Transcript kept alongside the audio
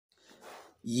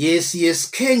Yes,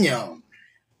 Kenya.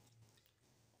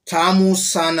 Tamu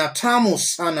sana,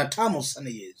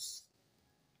 yes.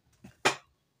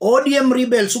 ODM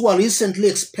rebels who were recently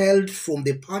expelled from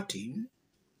the party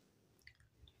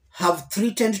have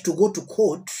threatened to go to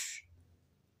court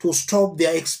to stop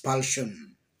their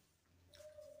expulsion.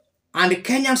 And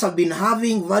Kenyans have been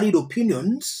having varied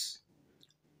opinions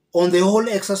on the whole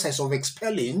exercise of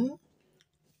expelling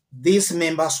these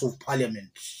members of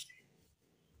parliament.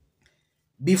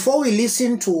 Before we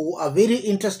listen to a very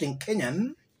interesting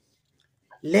Kenyan,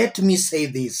 let me say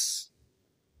this.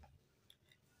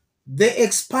 The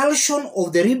expulsion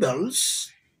of the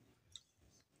rebels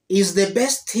is the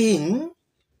best thing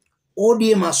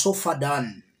ODM has so far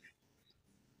done.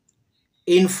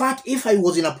 In fact, if I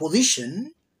was in a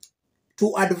position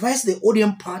to advise the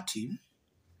ODM party,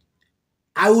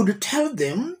 I would tell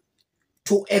them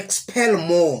to expel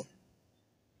more.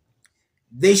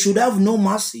 They should have no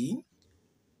mercy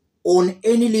on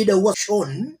any leader who has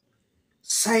shown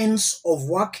signs of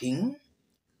working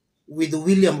with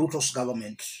William Ruto's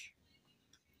government.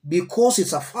 Because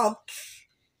it's a fact,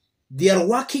 they are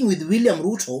working with William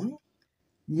Ruto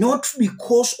not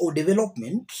because of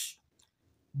development,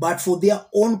 but for their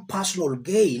own personal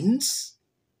gains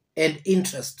and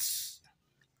interests.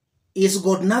 It's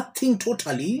got nothing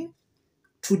totally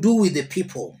to do with the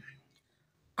people.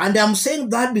 And I'm saying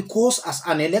that because as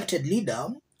an elected leader,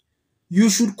 you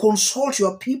should consult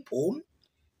your people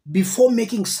before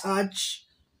making such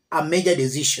a major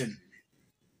decision.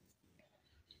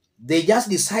 They just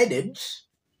decided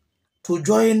to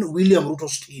join William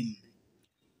Ruto's team.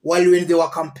 While when they were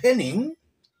campaigning,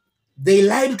 they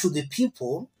lied to the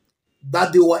people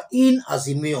that they were in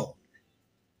Azimio.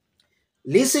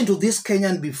 Listen to this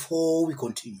Kenyan before we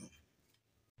continue.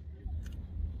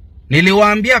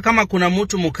 Niliwaambia kama kuna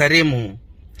mtu mkarimu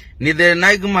ni the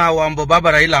Naigma wa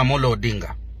Baba Raila Amolo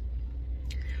Odinga.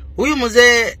 Huyu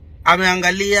mzee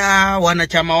ameangalia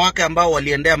wanachama wake ambao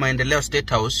waliendea maendeleo State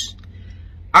House,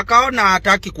 akaona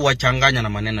hataki kuwachanganya na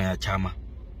maneno ya chama.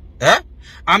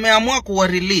 Ameamua kuwa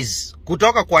release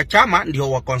kutoka kwa chama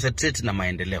ndio wa concentrate na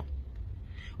maendeleo.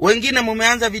 Wengine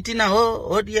mumeanza vitina,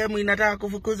 ODM inataka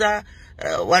kufukuza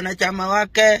wanachama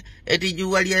wake eti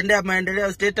juu waliendea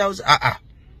maendeleo State House.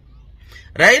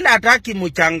 Raila hataki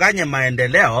mchanganye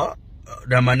maendeleo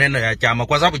na maneno ya chama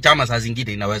kwa sababu chama saa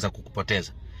zingine inaweza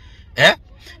kukupoteza.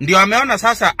 Ndio ameona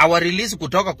sasa awa release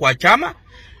kutoka kwa chama,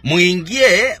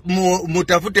 muingie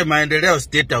mutafute maendeleo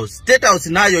State House. State House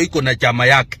nayo iko na chama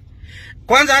yake.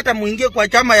 Kwanza hata muingie kwa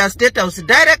chama ya State House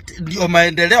direct, ndio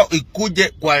maendeleo ikuje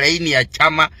kwa laini ya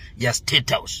chama ya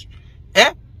State House.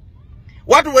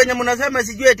 Watu wenye mnasema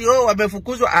sijui eti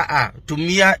wamefukuzwa,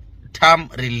 tumia term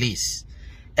release.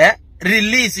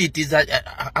 Release, it is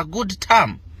a good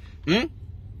term.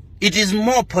 It is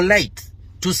more polite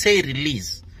to say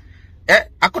release.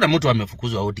 Hakuna mtu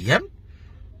amefukuzwa ODM.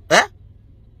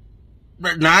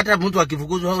 Na hata mtu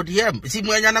akifukuzwa ODM, si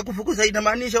mwenye anakufukuza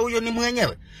inamaanisha huyo ni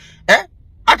mwenyewe.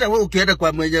 Hata wewe ukienda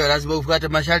kwa mwenyewe lazima ufuate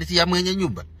masharti ya mwenye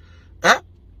nyumba.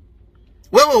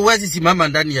 Wewe huwezi simama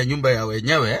ndani ya nyumba ya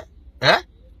wenyewe,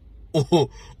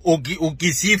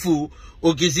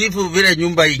 ukisifu vile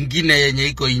nyumba ingine yenye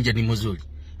iko nje ni mzuri.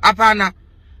 Hapana.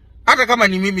 Hata kama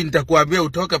ni mimi nitakuambia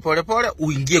utoke pole pole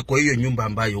uingie kwa hiyo nyumba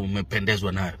ambayo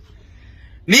umependezwa nayo.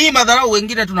 Ni madharau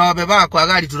wengine tunawabeba kwa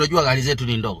gari, tunajua gari zetu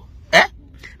ni ndogo.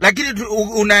 Lakini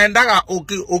unaendaga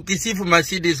ukisifu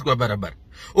Mercedes kwa barabara.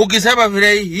 Ukisema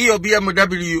vile hiyo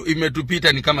BMW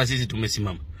imetupita ni kama sisi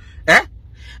tumesimama.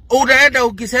 Unaenda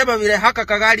ukisema vile haka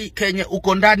kagari Kenya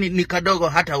uko ndani ni kadogo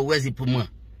hata uwezi pumua.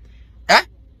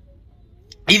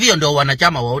 Hivyo ndio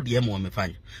wanachama wa ODM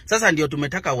wamefanya. Sasa ndio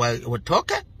tumetaka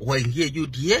watoke, waingie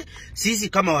UDA. Sisi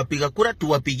kama wapiga kura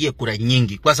tuwapigie kura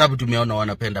nyingi kwa sababu tumeona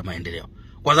wanapenda maendeleo.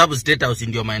 Kwa sababu State House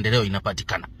ndio maendeleo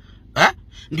inapatikana.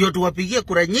 Ndio tuwapigie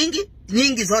kura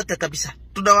nyingi zote kabisa.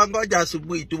 Tunawangoja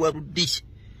asubuhi tuwarudishe.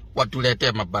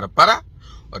 Watuletee mabarabara,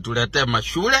 watuletee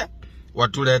mashule,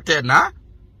 watuletee na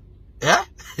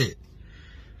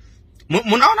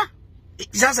Munaona?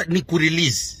 Sasa ni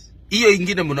kurelease. Hiyo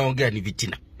ingine mnaongea ni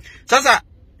vitina. Sasa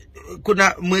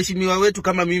kuna mheshimiwa wetu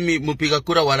kama mimi mpiga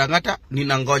kura wa Lang'ata,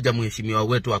 ninangoja mheshimiwa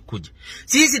wetu akuje.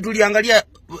 Sisi tuliangalia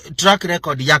track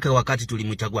record yake wakati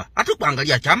tulimchagua.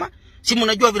 Hatukuangalia chama. Si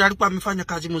mnajua vile alikuwa amefanya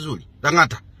kazi mzuri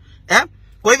Lang'ata.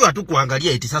 Kwa hivyo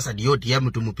hatukuangalia eti sasa ndio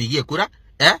ODM tumpigie kura.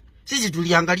 Sisi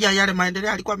tuliangalia yale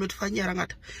maendeleo alikuwa ametufanyia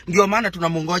Lang'ata. Ndio maana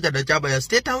tunamongoja na chama ya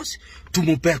State House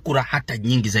tumupe kura hata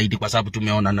nyingi zaidi kwa sababu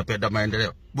tumeona anapenda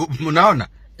maendeleo. Mnaona?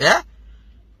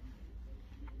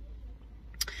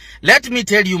 Let me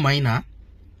tell you Maina,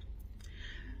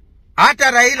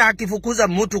 Hata Raila akifukuza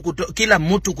kila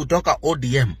mtu kutoka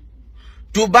ODM,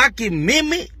 tubaki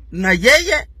mimi na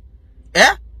yeye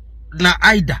na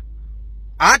Aida.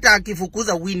 Hata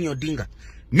akifukuza Winnie Odinga,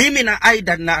 mimi na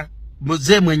Aida na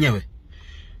mzee mwenyewe,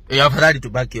 afadhali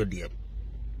tubaki ODM.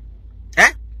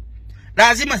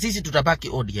 Lazima sisi tutabaki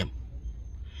ODM.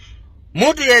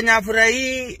 Mtu yenye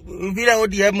afurahi vile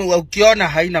ODM ukiona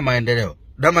haina maendeleo,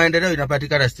 na maendeleo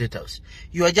inapatikana State House,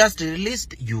 you are just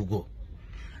released, you go.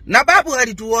 Na babu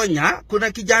alituonya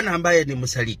kuna kijana ambaye ni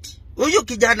msaliti. Huyu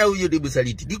kijana huyu ni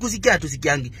msaliti. Nikusikia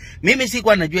tusikiangi. Mimi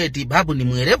sikuwa najua eti babu ni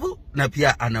mwerevu na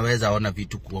pia anaweza ona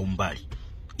vitu kwa umbali.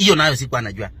 Hiyo nayo sikuwa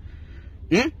najua.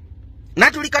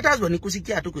 Na tulikatazwa ni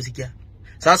kusikia tu kusikia.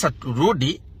 Sasa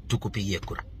turudi tukupigie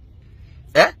kura.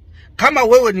 Kama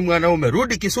wewe ni mwanaume,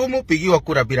 rudi Kisumu, pigiwa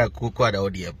kura bila kuwa na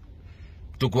ODM.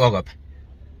 Tukuogope.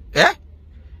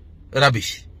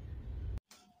 Rubbish.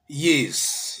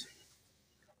 Yes.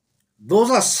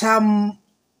 Those are some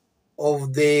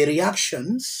of the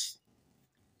reactions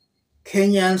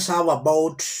Kenyans have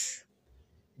about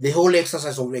the whole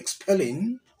exercise of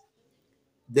expelling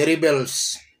the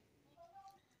rebels.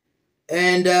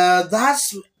 And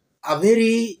that's a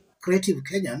very creative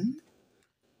Kenyan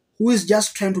who is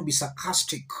just trying to be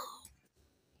sarcastic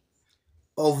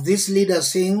of this leader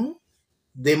saying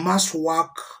they must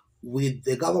work with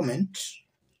the government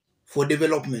for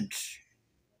development.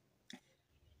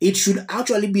 It should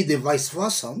actually be the vice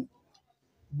versa,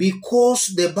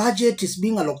 because the budget is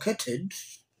being allocated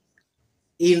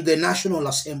in the National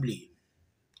Assembly.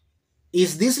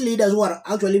 It's these leaders who are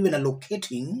actually even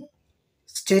allocating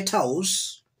State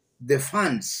House the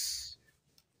funds.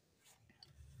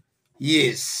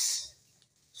 Yes.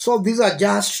 So these are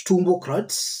just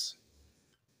tumbocrats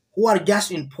who are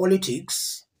just in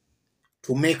politics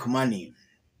to make money.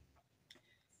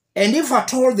 And if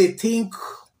at all they think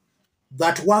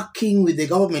that working with the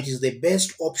government is the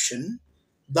best option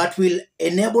that will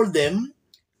enable them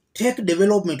take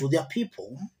development to their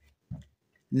people,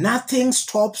 nothing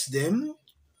stops them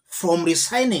from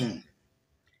resigning.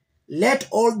 Let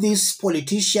all these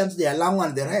politicians, the Alang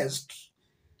and the rest,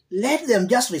 let them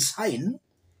just resign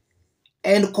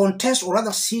and contest, or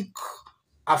rather seek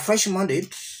a fresh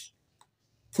mandate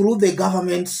through the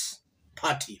government's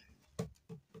party,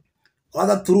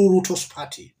 rather through Ruto's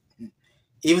party.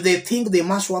 If they think they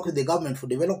must work with the government for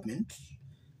development,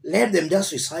 let them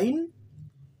just resign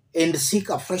and seek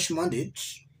a fresh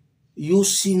mandate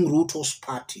using Ruto's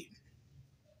party.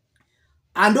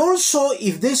 And also,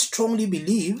 if they strongly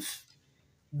believe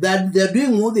that they're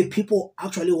doing what the people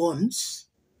actually want,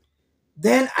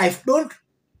 then I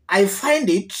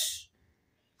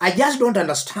just don't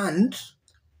understand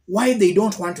why they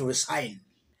don't want to resign.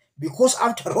 Because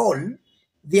after all,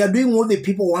 they are doing what the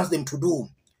people want them to do,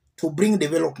 to bring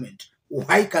development.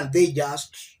 Why can't they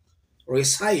just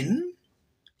resign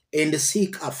and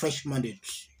seek a fresh mandate?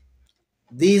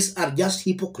 These are just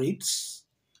hypocrites,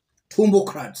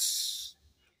 tumbocrats,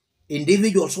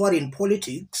 individuals who are in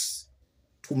politics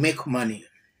to make money.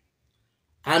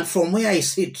 And from where I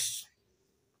sit,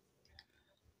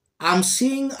 I'm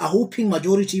seeing a whooping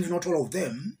majority, if not all of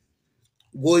them,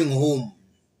 going home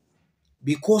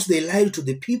because they lied to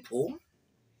the people,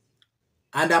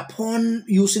 and upon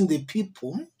using the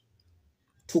people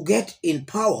to get in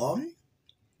power,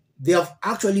 they have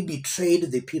actually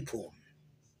betrayed the people.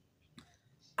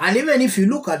 And even if you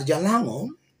look at Jalango,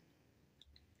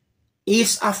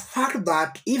 it's a fact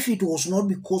that if it was not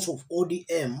because of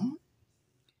ODM,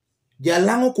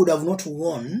 Jalango could have not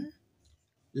won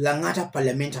Langata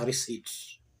parliamentary seat.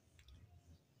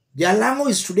 Jalango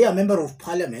is today a member of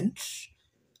parliament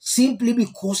simply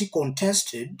because he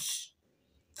contested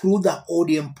through the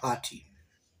ODM party.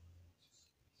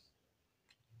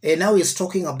 And now he's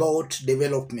talking about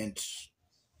development.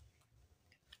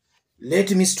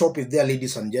 Let me stop it there,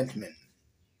 ladies and gentlemen.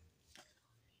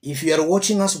 If you are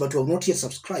watching us but you have not yet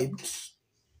subscribed,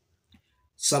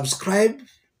 subscribe,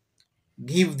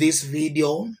 give this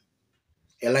video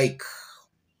a like.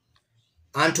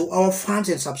 And to our fans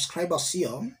and subscribers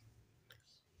here,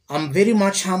 I'm very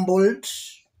much humbled,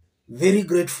 very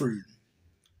grateful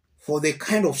for the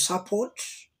kind of support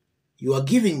you are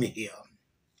giving me here.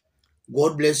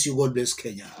 God bless you, God bless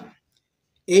Kenya.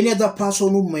 Any other person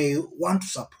who may want to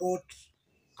support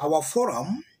our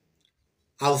forum,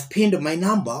 I've pinned my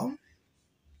number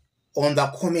on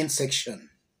the comment section.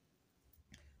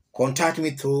 Contact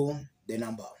me through the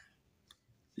number.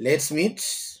 Let's meet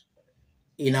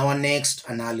in our next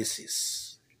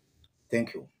analysis.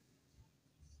 Thank you.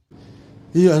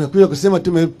 Hiyo anakuja kusema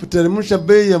tumeteremsha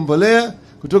bei ya mbolea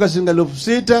kutoka shilingi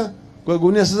 6,000 kwa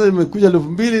gunia, sasa imekuja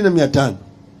 2,500.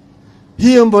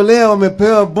 Hiyo mbolea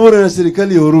wamepewa bure na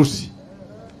serikali ya Urusi,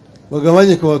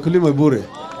 wagawanye kwa wakulima bure.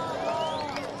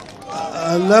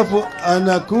 Alafu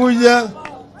anakuja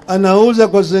anauza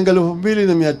kwa shilingi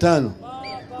 2,500.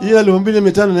 Hiyo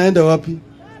 2,500 naenda wapi?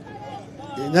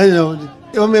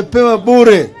 Wamepewa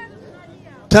bure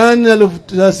tani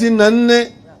 34,000,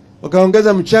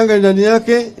 wakaongeza mchanga ndani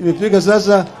yake, imefika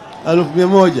sasa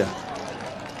 1,100.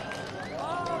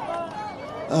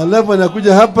 Alafu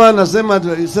anakuja hapa anasema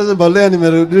sasa mbolea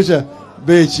nimerudisha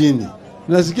bei chini.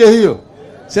 Unasikia hiyo?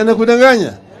 Si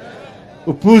anakudanganya?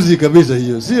 Upuzi kabisa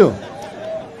hiyo, sio?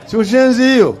 Si ushenzi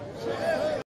hiyo?